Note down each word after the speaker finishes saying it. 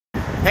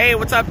Hey,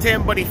 what's up,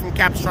 Tim? Buddy from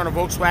Capistrano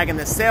Volkswagen,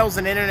 the sales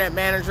and internet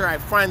manager. I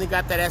finally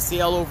got that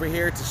SEL over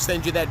here to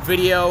send you that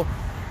video.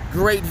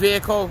 Great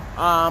vehicle.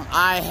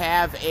 I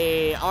have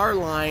a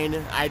R-Line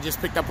I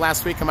just picked up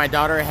last week, and my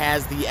daughter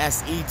has the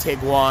SE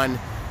Tiguan.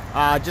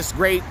 Just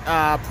great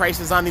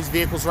prices on these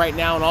vehicles right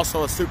now, and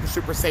also a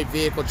super safe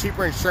vehicle.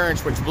 Cheaper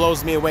insurance, which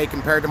blows me away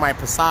compared to my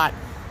Passat.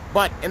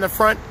 But in the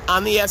front,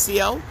 on the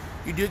SEL,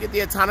 you do get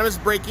the autonomous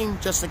braking,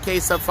 just in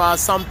case of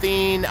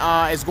something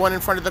is going in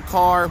front of the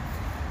car,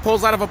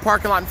 pulls out of a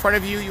parking lot in front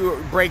of you,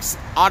 your brakes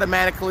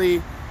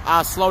automatically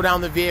slow down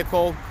the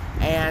vehicle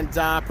and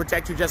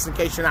protect you just in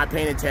case you're not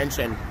paying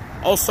attention.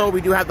 Also,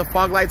 we do have the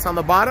fog lights on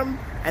the bottom,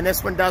 and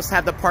this one does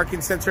have the parking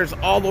sensors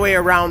all the way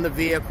around the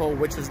vehicle,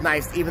 which is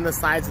nice, even the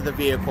sides of the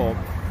vehicle.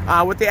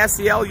 With the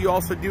SEL, you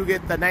also do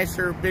get the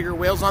nicer, bigger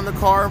wheels on the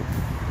car.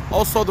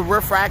 Also, the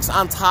roof racks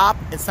on top,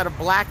 instead of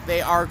black,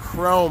 they are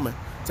chrome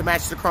to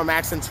match the chrome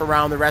accents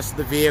around the rest of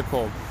the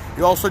vehicle.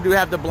 You also do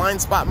have the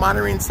blind spot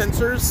monitoring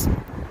sensors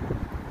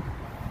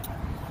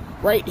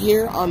right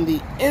here on the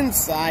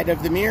inside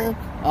of the mirror.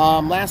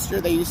 Last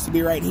year they used to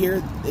be right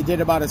here. They did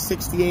about a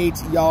 68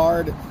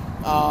 yard.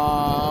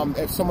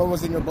 If someone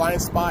was in your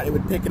blind spot, it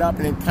would pick it up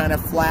and it kind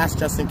of flash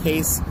just in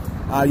case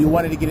you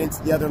wanted to get into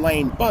the other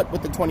lane. But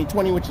with the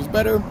 2020, which is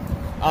better,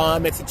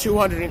 it's a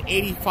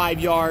 285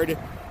 yard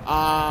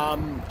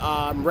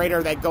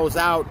radar that goes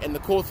out. And the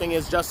cool thing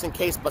is, just in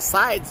case,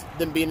 besides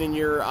them being in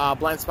your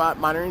blind spot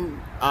monitoring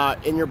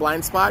in your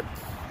blind spot,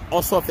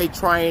 also, if they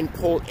try and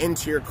pull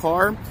into your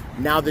car,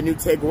 now the new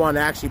Tiguan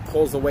actually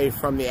pulls away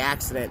from the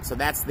accident. So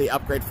that's the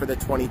upgrade for the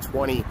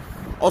 2020.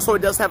 Also,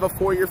 it does have a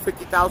 4-year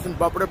 50,000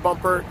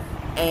 bumper-to-bumper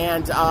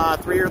and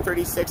 3-year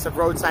 36 of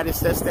roadside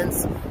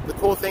assistance. The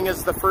cool thing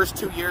is the first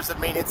 2 years of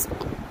maintenance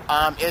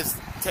is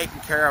taken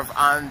care of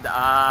on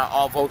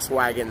all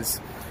Volkswagens.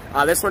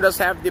 This one does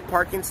have the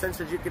parking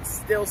sensors. You can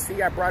still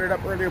see, I brought it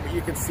up earlier, but you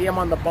can see them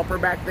on the bumper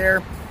back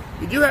there.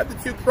 You do have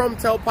the 2 chrome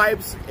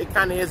tailpipes. It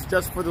kind of is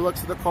just for the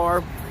looks of the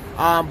car.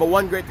 But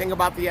one great thing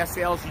about the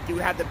SEL is you do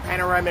have the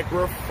panoramic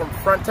roof from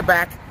front to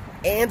back,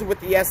 and with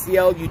the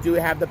SEL you do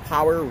have the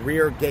power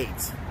rear gate.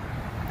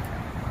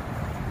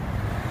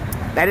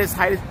 That is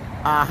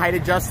height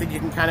adjusted. You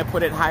can kind of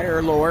put it higher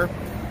or lower.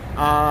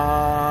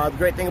 The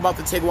great thing about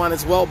the Tiguan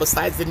as well,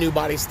 besides the new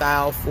body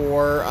style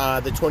for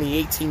the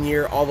 2018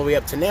 year all the way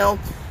up to now,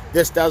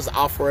 this does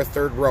offer a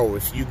third row.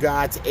 If you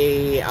got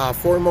a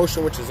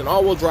 4Motion, which is an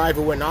all-wheel drive,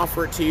 it wouldn't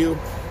offer it to you.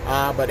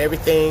 But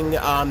everything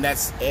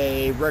that's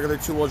a regular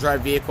 2-wheel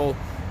drive vehicle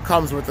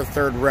comes with a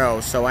third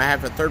row. So I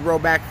have a third row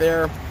back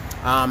there.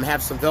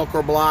 Have some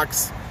Velcro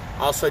blocks.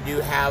 Also do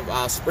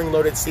have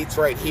spring-loaded seats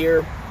right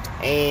here,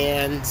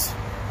 and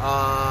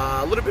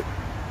a little bit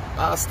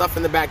stuff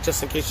in the back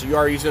just in case you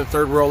are using a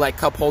third row, like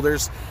cup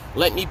holders.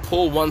 Let me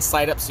pull one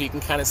side up so you can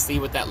kind of see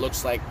what that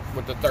looks like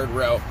with the third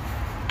row.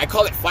 I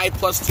call it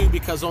 5+2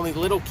 because only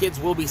little kids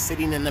will be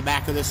sitting in the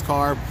back of this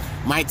car.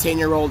 My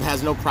 10-year-old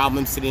has no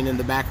problem sitting in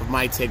the back of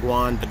my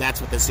Tiguan, but that's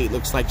what the seat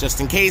looks like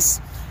just in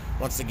case.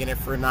 Once again,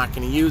 if we're not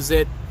going to use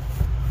it,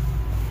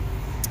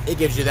 it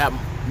gives you that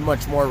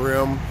much more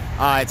room.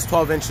 It's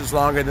 12 inches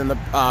longer than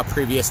the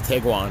previous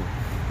Tiguan.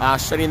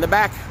 Shutting in the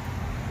back,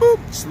 boop,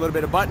 just a little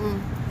bit of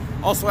button.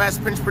 Also has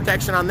pinch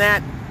protection on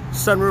that.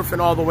 Sunroof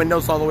and all the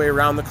windows all the way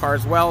around the car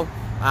as well.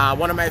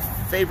 One of my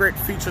favorite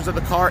features of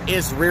the car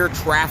is rear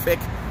traffic.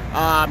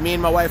 Me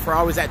and my wife are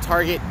always at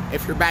Target.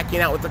 If you're backing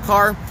out with the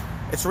car,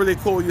 it's really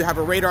cool. You have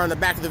a radar on the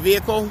back of the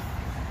vehicle,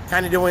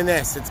 kind of doing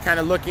this. It's kind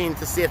of looking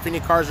to see if any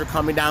cars are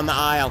coming down the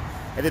aisle.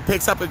 If it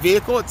picks up a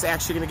vehicle, it's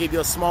actually going to give you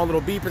a small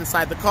little beep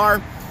inside the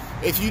car.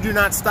 If you do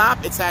not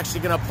stop, it's actually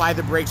going to apply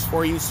the brakes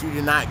for you so you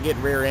do not get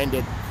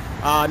rear-ended.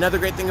 Another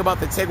great thing about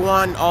the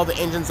Tiguan, all the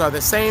engines are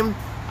the same.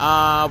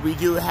 We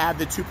do have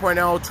the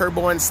 2.0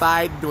 turbo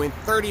inside, doing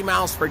 30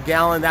 miles per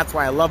gallon. That's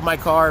why I love my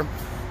car,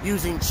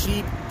 using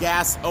cheap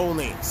gas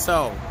only.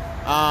 So,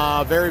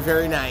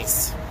 very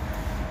nice.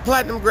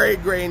 Platinum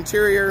gray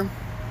interior.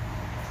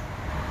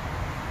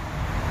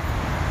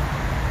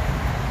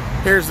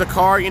 Here's the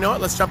car. You know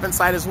what? Let's jump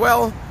inside as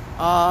well.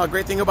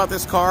 Great thing about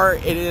this car,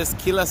 it is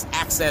keyless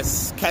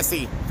access,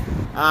 KESI.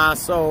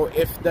 So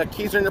if the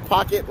keys are in your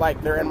pocket,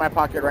 like they're in my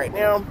pocket right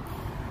now,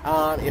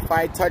 if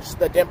I touch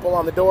the dimple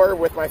on the door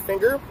with my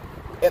finger,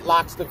 it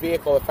locks the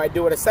vehicle. If I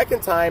do it a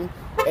second time,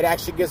 it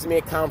actually gives me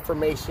a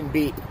confirmation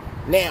beep.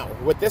 Now,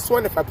 with this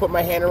one, if I put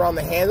my hand around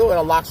the handle, it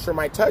unlocks for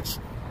my touch.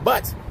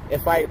 But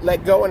if I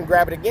let go and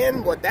grab it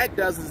again, what that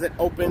does is it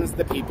opens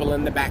the people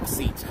in the back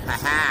seat.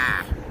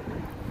 Ha-ha!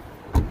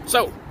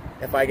 So,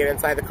 if I get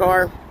inside the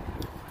car,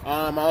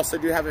 I also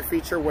do have a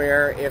feature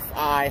where if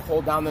I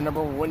hold down the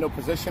number 1 window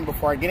position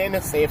before I get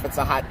in, say if it's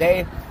a hot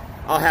day,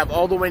 I'll have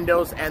all the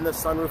windows and the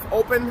sunroof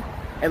open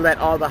and let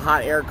all the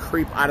hot air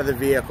creep out of the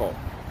vehicle.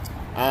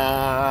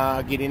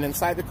 Getting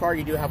inside the car,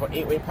 you do have an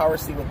 8-way power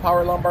seat with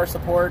power lumbar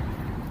support.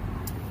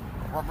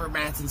 Rubber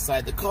mats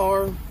inside the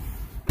car.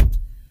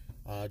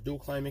 Dual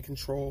climate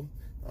control.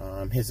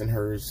 His and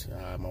hers.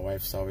 My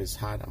wife's always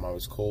hot, I'm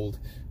always cold.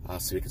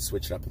 So we can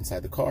switch it up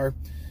inside the car.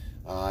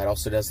 It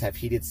also does have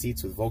heated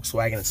seats with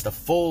Volkswagen. It's the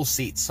full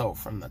seat, so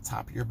from the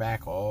top of your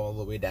back all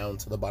the way down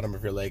to the bottom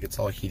of your leg, it's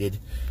all heated.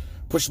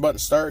 Push the button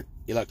start,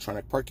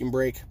 electronic parking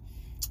brake,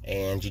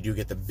 and you do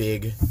get the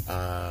big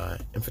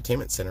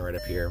infotainment center right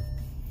up here.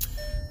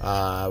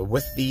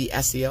 With the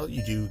SEL,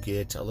 you do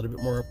get a little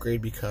bit more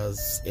upgrade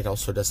because it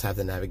also does have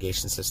the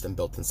navigation system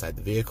built inside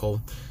the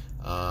vehicle.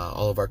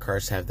 All of our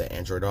cars have the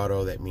Android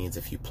Auto. That means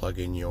if you plug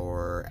in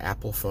your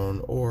Apple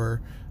phone or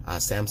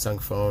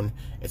Samsung phone,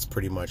 it's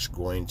pretty much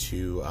going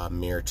to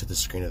mirror to the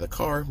screen of the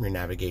car, your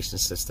navigation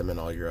system, and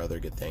all your other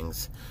good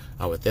things.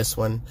 With this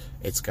one,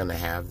 it's going to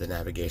have the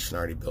navigation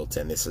already built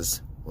in. This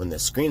is when the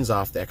screen's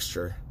off, the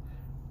extra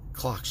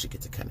clocks you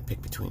get to kind of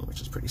pick between,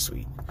 which is pretty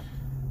sweet.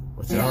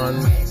 With it on,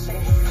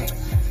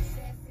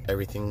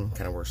 everything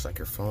kind of works like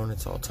your phone.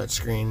 It's all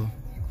touchscreen.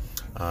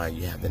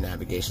 You have the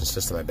navigation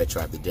system. I bet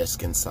you have the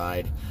disc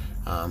inside.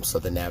 So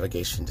the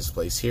navigation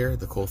displays here.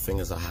 The cool thing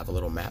is I'll have a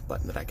little map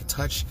button that I can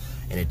touch,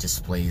 and it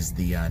displays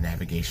the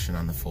navigation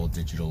on the full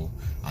digital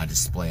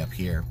display up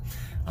here.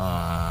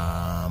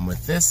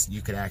 With this,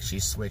 you could actually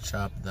switch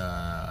up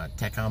the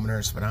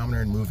tachometer,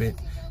 speedometer, and move it,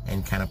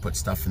 and kind of put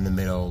stuff in the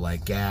middle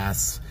like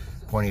gas,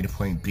 point A to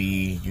point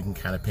B. You can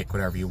kind of pick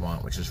whatever you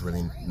want, which is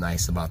really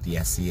nice about the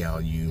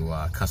SEL. You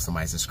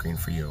customize the screen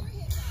for you.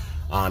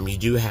 You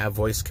do have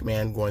voice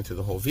command going through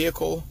the whole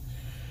vehicle.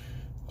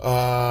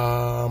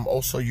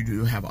 Also, you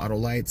do have auto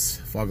lights,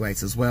 fog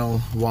lights as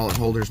well. Wallet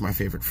holders, my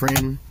favorite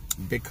friend.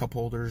 Big cup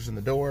holders in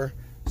the door,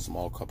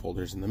 small cup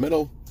holders in the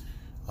middle.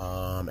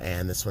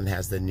 And this one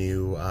has the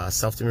new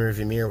self-dimming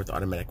rearview mirror with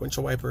automatic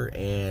windshield wiper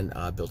and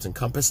built-in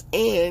compass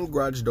and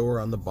garage door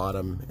on the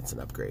bottom. It's an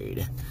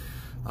upgrade.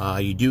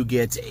 You do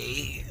get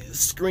a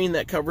screen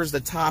that covers the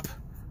top,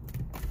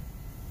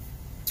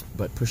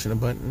 but pushing a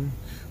button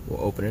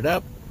will open it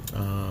up.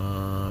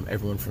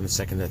 Everyone from the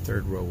second to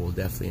third row will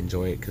definitely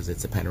enjoy it because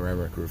it's a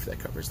panoramic roof that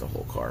covers the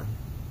whole car.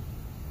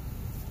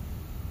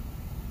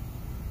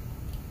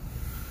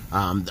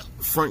 The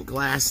front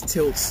glass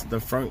tilts, the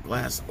front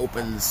glass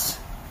opens.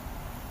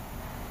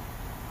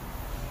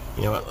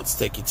 You know what, let's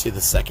take you to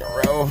the second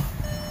row.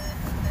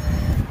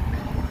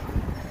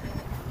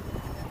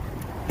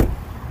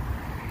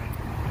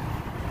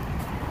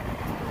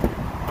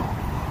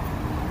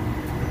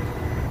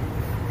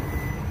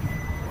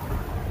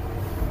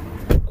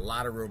 A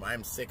lot of room.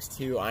 I'm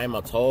 6'2", I'm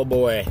a tall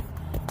boy.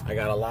 I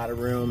got a lot of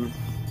room.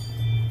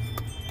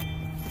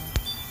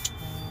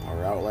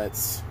 Power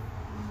outlets.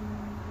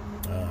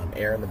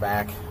 Air in the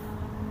back,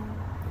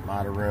 a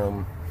lot of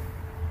room,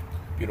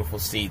 beautiful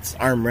seats,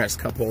 armrest,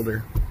 cup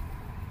holder.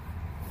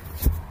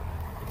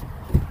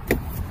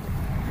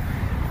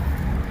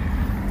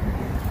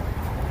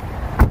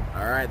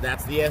 Alright,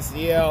 that's the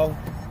SEL.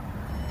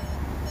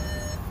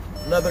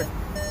 Another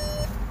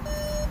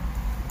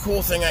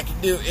cool thing I can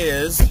do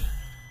is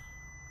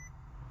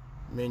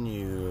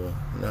menu,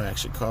 no,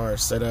 actually car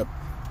setup,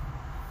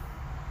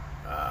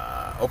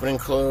 open and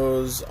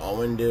close, all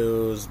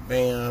windows,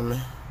 bam.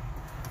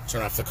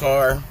 Turn off the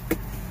car.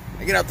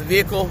 I get out the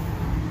vehicle.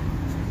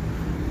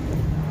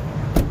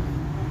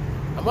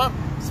 I'm up.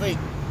 Sweet.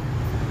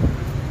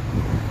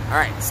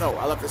 Alright, so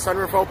I left the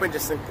sunroof open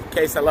just in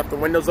case I left the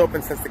windows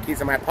open since the key's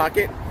in my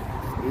pocket.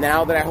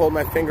 Now that I hold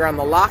my finger on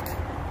the lock,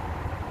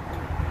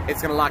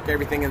 it's going to lock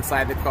everything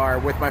inside the car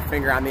with my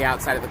finger on the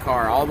outside of the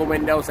car. All the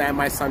windows and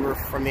my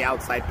sunroof from the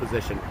outside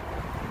position.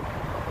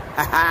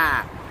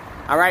 Haha.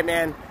 Alright,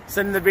 man.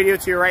 Sending the video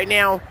to you right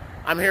now.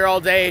 I'm here all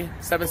day,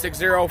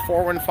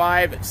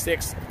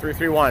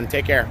 760-415-6331.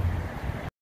 Take care.